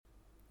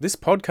This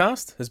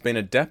podcast has been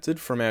adapted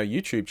from our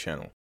YouTube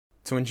channel.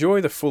 To enjoy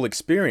the full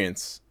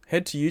experience,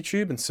 head to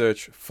YouTube and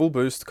search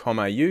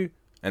fullboost.com.au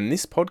and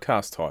this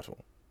podcast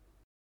title.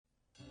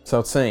 So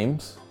it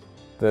seems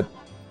that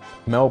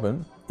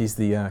Melbourne is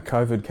the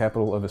COVID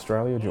capital of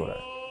Australia,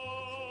 Jordo.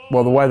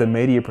 Well, the way the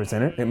media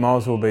present it, it might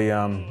as well be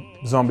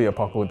zombie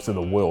apocalypse of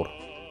the world.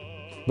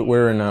 But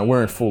we're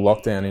in full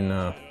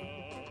lockdown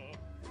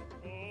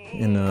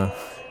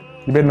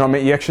You better not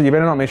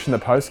mention the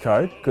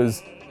postcode,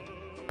 because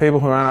people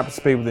who aren't up to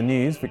speed with the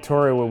news,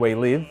 Victoria, where we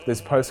live,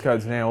 there's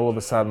postcodes now all of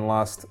a sudden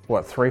last,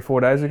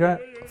 3-4 days ago?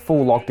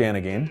 Full lockdown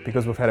again,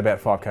 because we've had about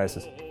 5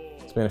 cases.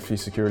 There's been a few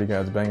security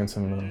guards banging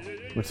some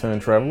return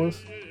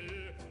travellers.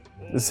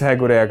 This is how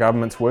good our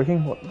government's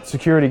working.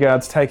 Security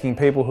guards taking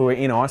people who are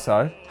in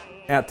ISO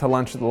out to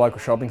lunch at the local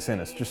shopping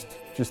centres. Just...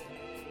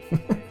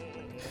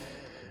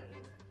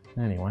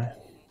 Anyway,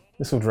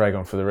 this will drag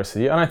on for the rest of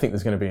the year. I don't think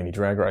there's going to be any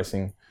drag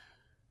racing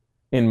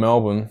in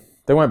Melbourne.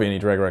 There won't be any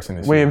drag racing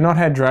this year. We have not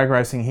had drag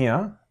racing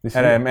here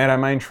at our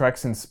main track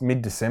since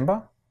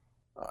mid-December.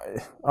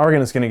 I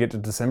reckon it's going to get to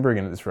December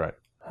again at this rate.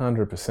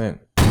 100%.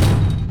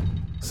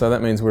 So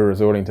that means we're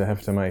resorting to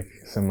have to make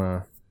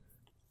some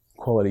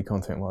quality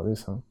content like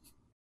this, huh?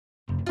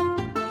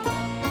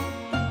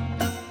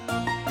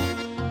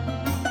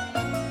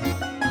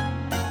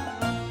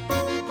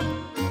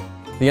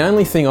 The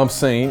only thing I've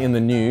seen in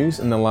the news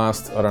in the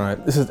last,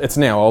 it's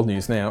now old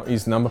news now,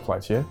 is number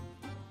plates, yeah?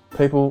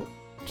 People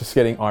just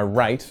getting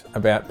irate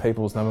about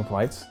people's number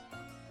plates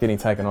getting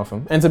taken off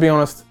them. And to be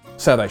honest,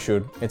 so they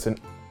should. It's an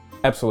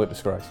absolute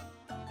disgrace.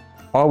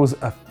 I was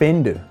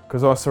offended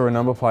because I saw a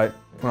number plate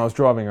when I was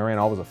driving around.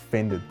 I was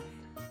offended.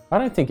 I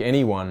don't think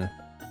anyone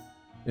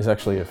is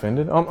actually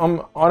offended. I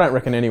don't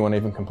reckon anyone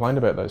even complained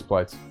about those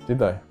plates, did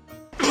they?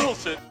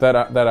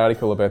 That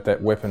article about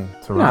that weapon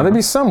to run. No, there'd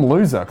be some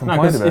loser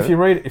complained about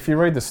it. If you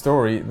read the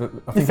story,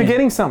 you're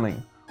forgetting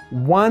something.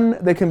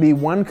 There can be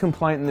one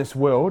complaint in this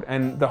world,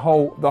 and the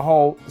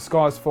whole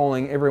sky's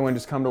falling. Everyone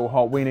just come to a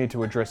halt. We need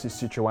to address this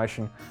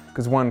situation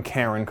because one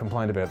Karen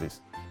complained about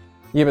this.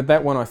 Yeah, but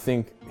that one, I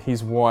think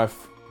his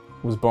wife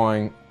was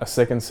buying a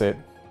second set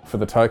for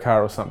the tow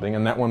car or something,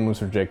 and that one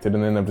was rejected.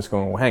 And then they've just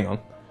gone, well, hang on,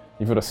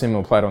 you've got a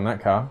similar plate on that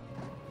car.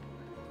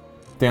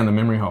 Down the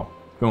memory hole.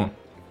 Go on.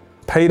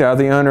 Peter,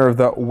 the owner of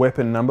the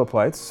weapon number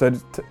plates, so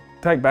to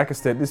take back a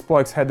step, this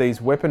bloke's had these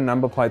weapon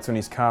number plates on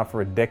his car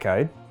for a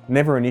decade,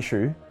 never an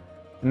issue.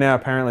 Now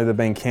apparently they're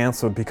being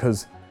cancelled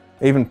because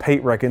even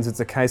Pete reckons it's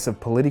a case of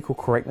political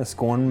correctness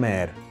gone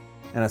mad.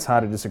 And it's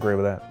hard to disagree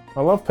with that.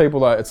 I love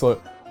people that it's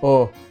like,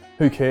 oh,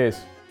 who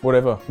cares?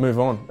 Whatever, move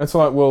on. It's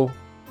like, well,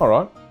 all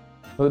right.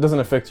 Well, it doesn't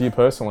affect you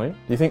personally. Do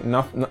you think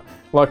nothing?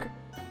 Like,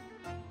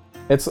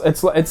 it's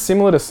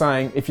similar to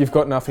saying if you've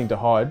got nothing to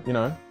hide, you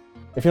know,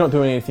 if you're not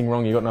doing anything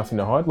wrong, you've got nothing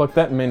to hide. Like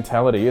that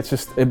mentality, it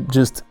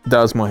just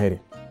does my head in.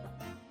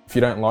 If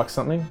you don't like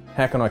something,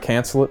 how can I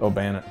cancel it or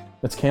ban it?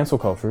 It's cancel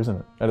culture, isn't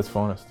it? At its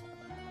finest.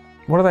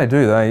 What do they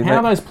do? How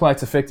are those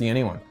plates affecting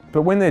anyone?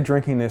 But when they're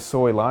drinking their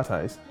soy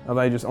lattes, are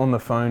they just on the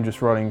phone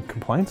just writing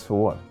complaints or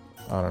what?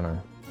 I don't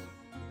know.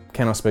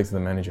 Can I speak to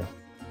the manager?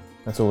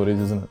 That's all it is,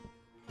 isn't it?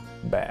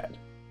 Bad.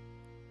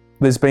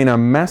 There's been a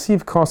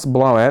massive cost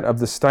blowout of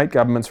the state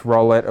government's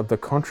rollout of the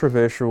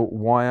controversial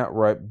wire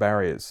rope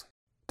barriers.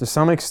 To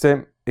some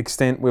extent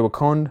we were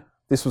conned.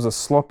 This was a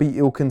sloppy,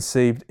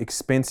 ill-conceived,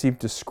 expensive,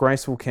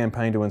 disgraceful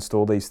campaign to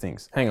install these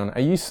things. Hang on,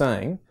 are you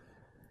saying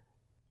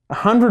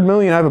 100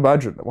 million over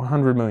budget?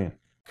 100 million.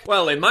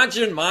 Well,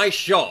 imagine my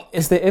shop.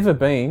 Has there ever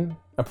been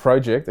a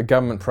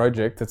government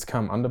project that's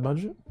come under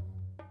budget?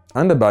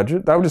 Under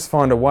budget? They'll just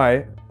find a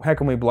way. How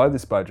can we blow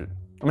this budget?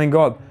 I mean,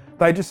 God,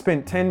 they just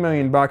spent $10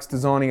 million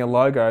designing a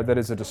logo that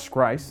is a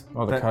disgrace.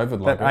 Oh, the COVID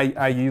logo. That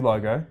AU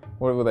logo.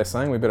 What were they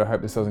saying? We better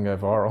hope this doesn't go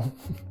viral.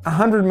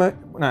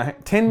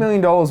 $10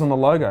 million on the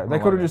logo. They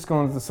could have just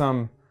gone to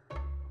some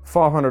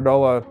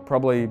 $500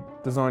 probably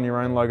design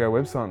your own logo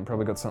website and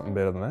probably got something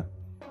better than that.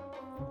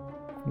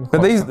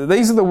 But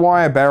these are the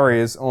wire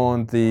barriers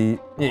on the...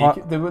 Yeah,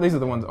 these are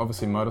the ones,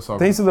 obviously,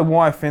 motorcycles. These are the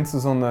wire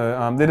fences on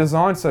the... they're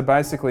designed so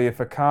basically if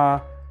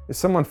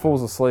someone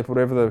falls asleep,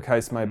 whatever the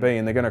case may be,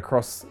 and they're going to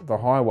cross the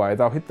highway,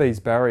 they'll hit these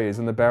barriers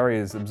and the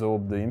barriers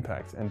absorb the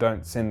impact and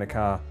don't send the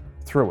car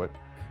through it.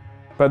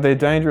 But they're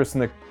dangerous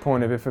in the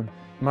point of if a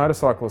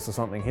motorcyclist or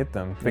something hit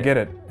them, forget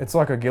it. It's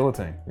like a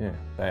guillotine. Yeah,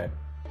 bad.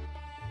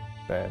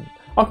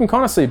 I can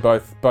kind of see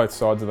both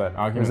sides of that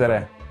argument. Is that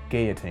a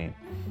guillotine?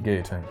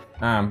 Guillotine.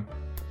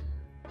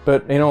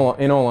 But in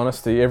all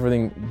honesty,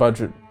 everything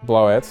budget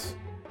blowouts,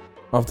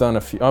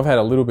 I've had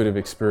a little bit of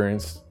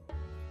experience.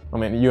 I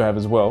mean, you have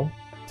as well,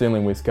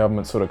 dealing with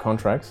government sort of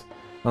contracts.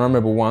 And I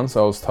remember once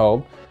I was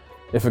told,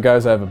 if it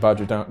goes over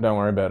budget, don't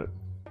worry about it.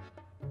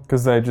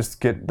 Because they just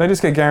get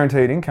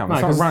guaranteed income.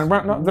 No, they're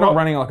not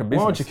running like a business.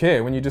 Why would you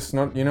care when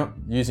you're not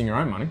using your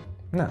own money?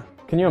 No.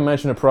 Can you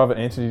imagine a private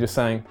entity just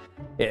saying,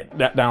 yeah,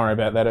 don't worry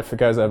about that. If it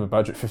goes over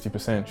budget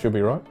 50%, she'll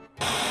be right.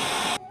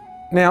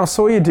 Now, I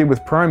saw you did with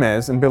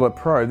ProMaz and Billet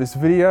Pro this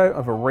video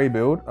of a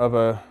rebuild of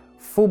a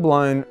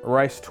full-blown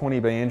Race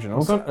 20B engine.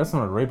 Well, that's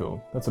not a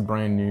rebuild. That's a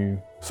brand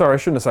new Sorry, I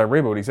shouldn't say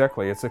rebuild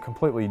exactly. It's a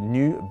completely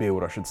new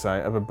build, I should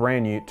say, of a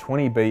brand new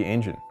 20B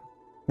engine.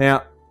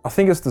 Now, I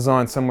think it's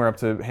designed somewhere up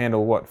to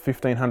handle, what,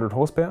 1,500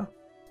 horsepower?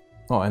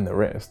 Oh, and the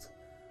rest.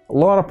 A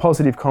lot of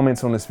positive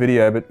comments on this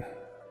video, but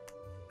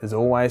there's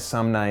always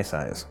some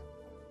naysayers.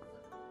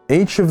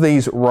 Each of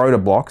these rotor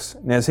blocks,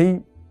 now is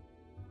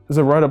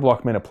a rotor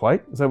block meant a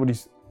plate? Is that what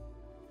he's...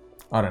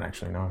 I don't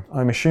actually know.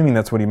 I'm assuming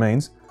that's what he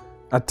means.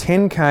 A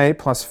 10K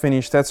plus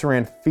finish, that's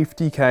around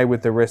 50K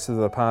with the rest of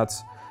the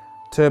parts.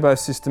 Turbo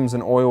systems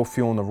and oil,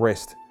 fuel and the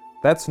rest.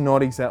 That's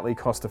not exactly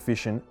cost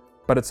efficient,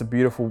 but it's a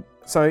beautiful...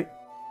 So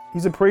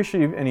he's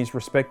appreciative and he's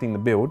respecting the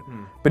build,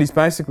 but he's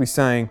basically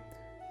saying,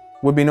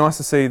 would be nice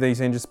to see these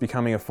engines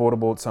becoming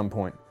affordable at some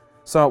point.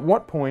 So at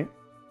what point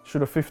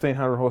should a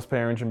 1,500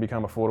 horsepower engine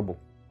become affordable?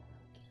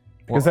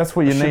 Because that's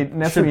what you need.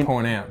 I should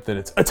point out that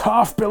it's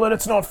half billet,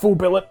 it's not full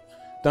billet.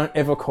 Don't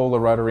ever call the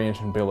rotary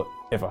engine billet,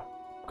 ever.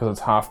 Because it's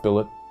half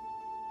billet.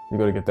 You've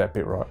got to get that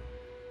bit right.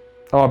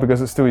 Oh,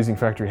 because it's still using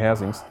factory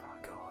housings. Oh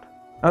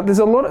my God.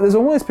 There's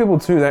always people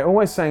too, they're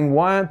always saying,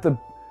 why aren't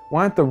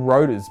the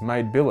rotors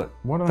made billet?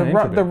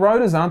 The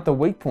rotors aren't the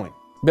weak point.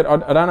 But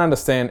I don't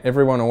understand,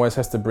 everyone always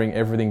has to bring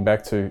everything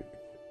back to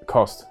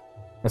cost.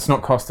 It's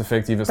not cost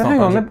effective, it's but not hang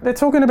budget. on, they're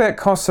talking about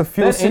costs of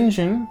fuel. That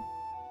engine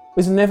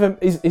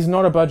is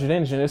not a budget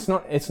engine. It's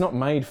not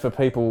made for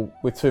people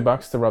with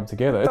 $2 to rub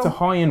together. It's a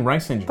high-end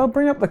race engine. They'll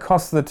bring up the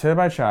cost of the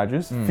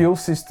turbochargers, fuel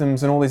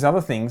systems and all these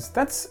other things.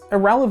 That's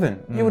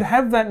irrelevant. You would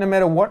have that no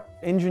matter what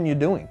engine you're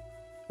doing.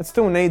 It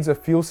still needs a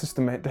fuel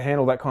system to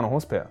handle that kind of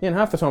horsepower. Yeah, and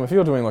half the time if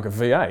you're doing like a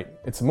V8,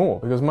 it's more,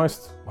 because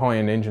most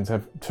high-end engines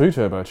have 2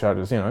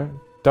 turbochargers, you know,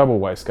 double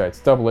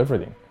wastegates, double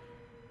everything.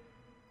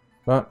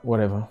 But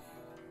whatever.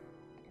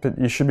 But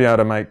you should be able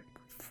to make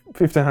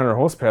 1,500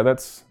 horsepower.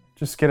 That's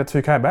just get a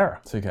 2K Barra.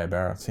 2K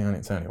Barra, it's the only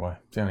way.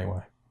 It's the only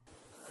way.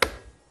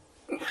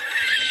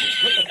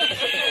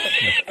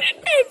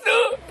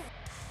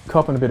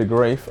 Copping a bit of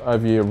grief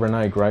over your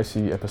Renee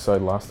Gracie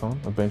episode last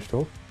time of Bench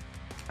Talk.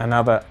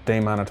 Another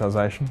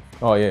demonetisation.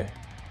 Oh yeah.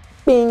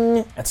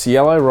 Bing! That's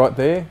yellow right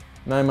there.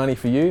 No money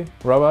for you,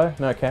 Robbo.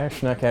 No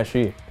cash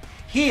here.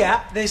 Here,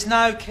 there's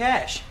no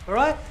cash, all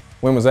right?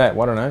 When was that?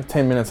 I don't know,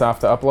 10 minutes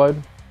after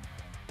upload?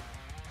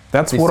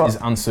 This is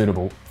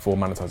unsuitable for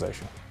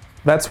monetisation.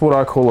 That's what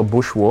I call a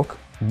bushwalk.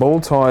 Ball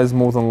tyres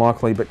more than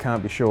likely, but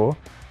can't be sure.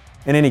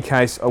 In any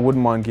case, I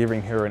wouldn't mind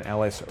giving her an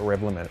LS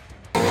rev limit.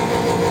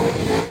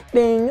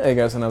 Ding! There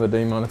goes another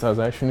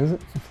demonetisation, is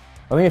it?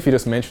 I think if you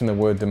just mention the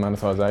word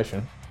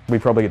demonetisation, we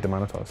probably get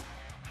demonetised.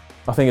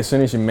 I think as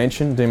soon as you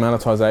mention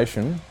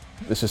demonetisation,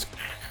 it's just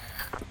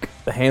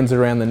the hands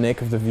around the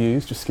neck of the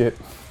views just get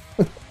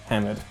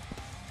hammered.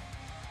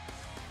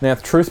 Now,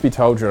 truth be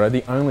told, Jero,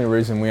 the only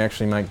reason we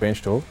actually make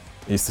Bench Talk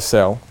is to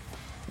sell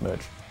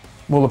merch.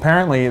 Well,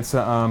 apparently it's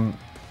a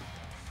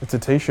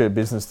t-shirt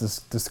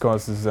business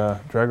disguised as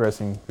drag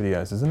racing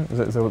videos, isn't it?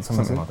 Is that what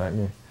someone said? Something like that,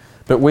 yeah.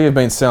 But we have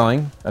been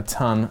selling a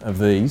ton of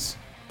these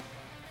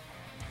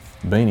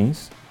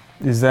beanies.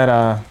 Is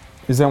that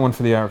one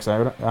for the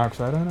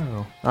RX-8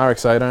 owner? Or?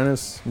 RX-8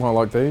 owners might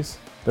like these.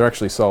 They're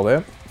actually sold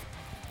out.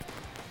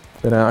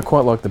 But I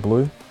quite like the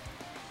blue.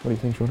 What do you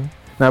think, Jordan?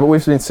 No, but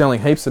we've been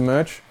selling heaps of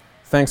merch.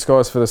 Thanks,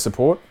 guys, for the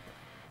support.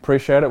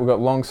 Appreciate it. We've got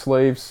long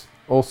sleeves,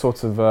 all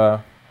sorts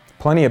of...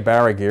 plenty of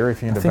Barra gear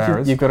if you're into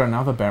Barras. You've got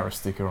another Barra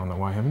sticker on the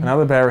way, haven't you?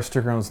 Another Barra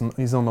sticker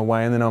is on the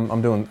way, and then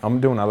I'm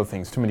doing other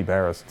things. Too many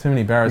Barras. Too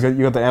many Barras.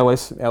 You got the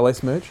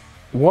LS merch?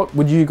 What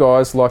would you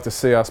guys like to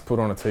see us put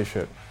on a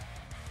t-shirt?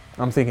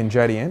 I'm thinking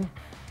JDM.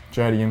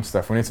 JDM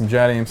stuff. We need some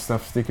JDM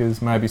stuff,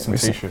 stickers, maybe some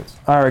t-shirts.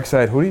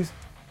 RX-8 hoodies.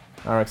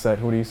 RX-8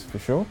 hoodies for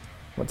sure.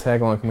 What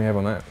tagline can we have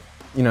on that?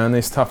 You know, in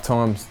these tough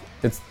times,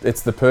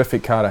 it's the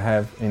perfect car to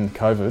have in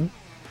COVID.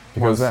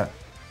 Because that?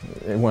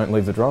 It won't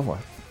leave the driveway.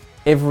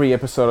 Every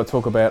episode I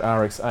talk about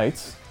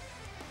RX-8s,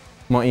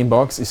 my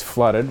inbox is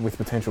flooded with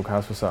potential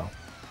cars for sale.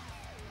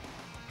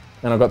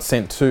 And I got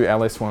sent 2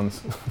 LS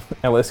ones,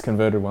 LS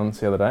converted ones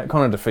the other day. It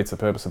kind of defeats the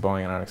purpose of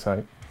buying an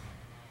RX-8.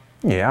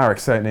 Yeah,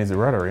 RX-8 needs a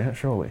rotary in it,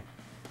 surely.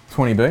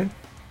 20B.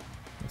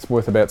 It's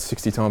worth about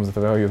 60 times the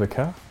value of the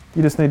car.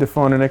 You just need to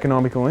find an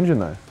economical engine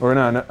though. Or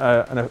no,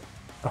 an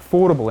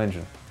affordable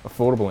engine.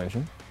 Affordable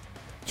engine.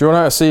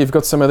 Jordan, I see you've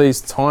got some of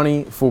these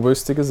tiny full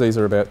boost stickers. These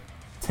are about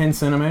 10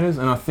 centimetres,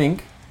 and I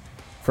think,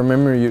 from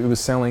memory, it was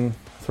selling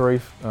 2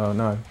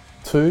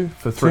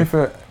 for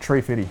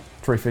 350.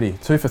 350.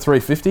 2 for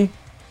 350.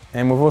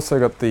 And we've also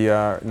got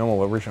the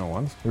normal original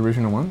ones. The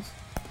original ones.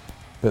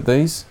 But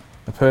these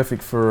are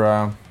perfect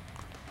for...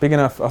 big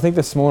enough, I think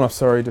they're small enough,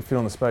 sorry, to fit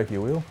on the spoke of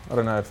your wheel. I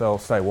don't know if they'll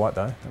stay white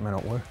though, it may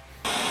not work.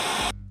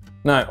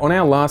 No, on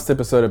our last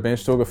episode of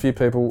Bench Talk, a few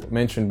people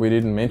mentioned we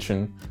didn't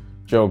mention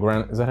Joel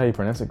Gran... Is that how you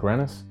pronounce it?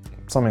 Granis?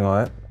 Something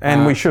like that.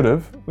 And we should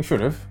have. We should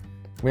have.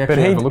 We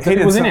actually overlooked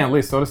it. It was in our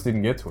list, I just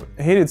didn't get to it.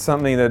 He did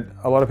something that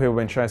a lot of people have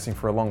been chasing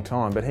for a long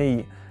time, but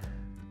he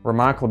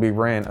remarkably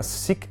ran a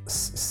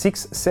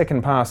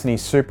 6-second pass in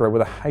his Supra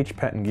with a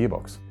H-pattern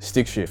gearbox.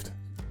 Stick shift.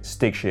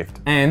 Stick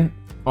shift. And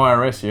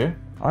IRS, yeah?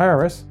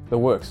 IRS. That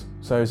works.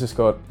 So he's just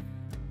got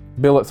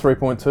billet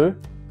 3.2.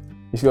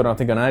 He's got, I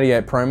think, an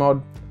 88 Pro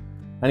Mod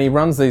And he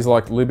runs these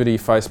like Liberty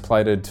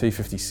face-plated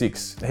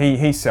T56.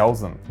 He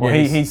sells them. Well,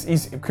 Yeah,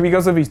 he's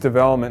because of his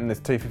development in this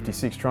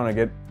T56, trying to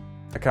get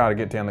a car to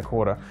get down the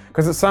quarter.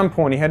 Because at some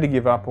point he had to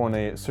give up on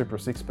a Supra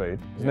 6-speed.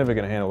 He's never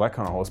going to handle that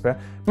kind of horsepower.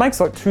 Makes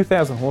like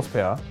 2,000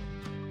 horsepower.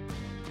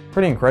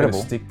 Pretty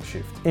incredible. Bit of stick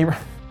shift.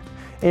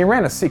 He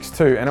ran a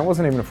 6.2 and it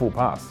wasn't even a full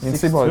pass. You can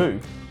see by-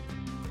 6.2.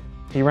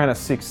 He ran a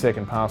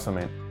 6-second pass, I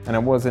meant, and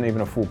it wasn't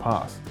even a full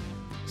pass.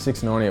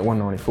 690 at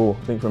 194,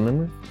 I think from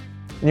memory.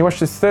 And you watch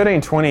this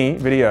 1320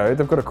 video,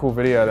 they've got a cool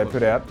video they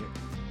put out.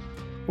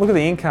 Look at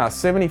the in-car,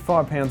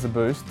 75 pounds of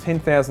boost,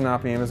 10,000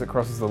 RPM as it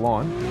crosses the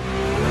line.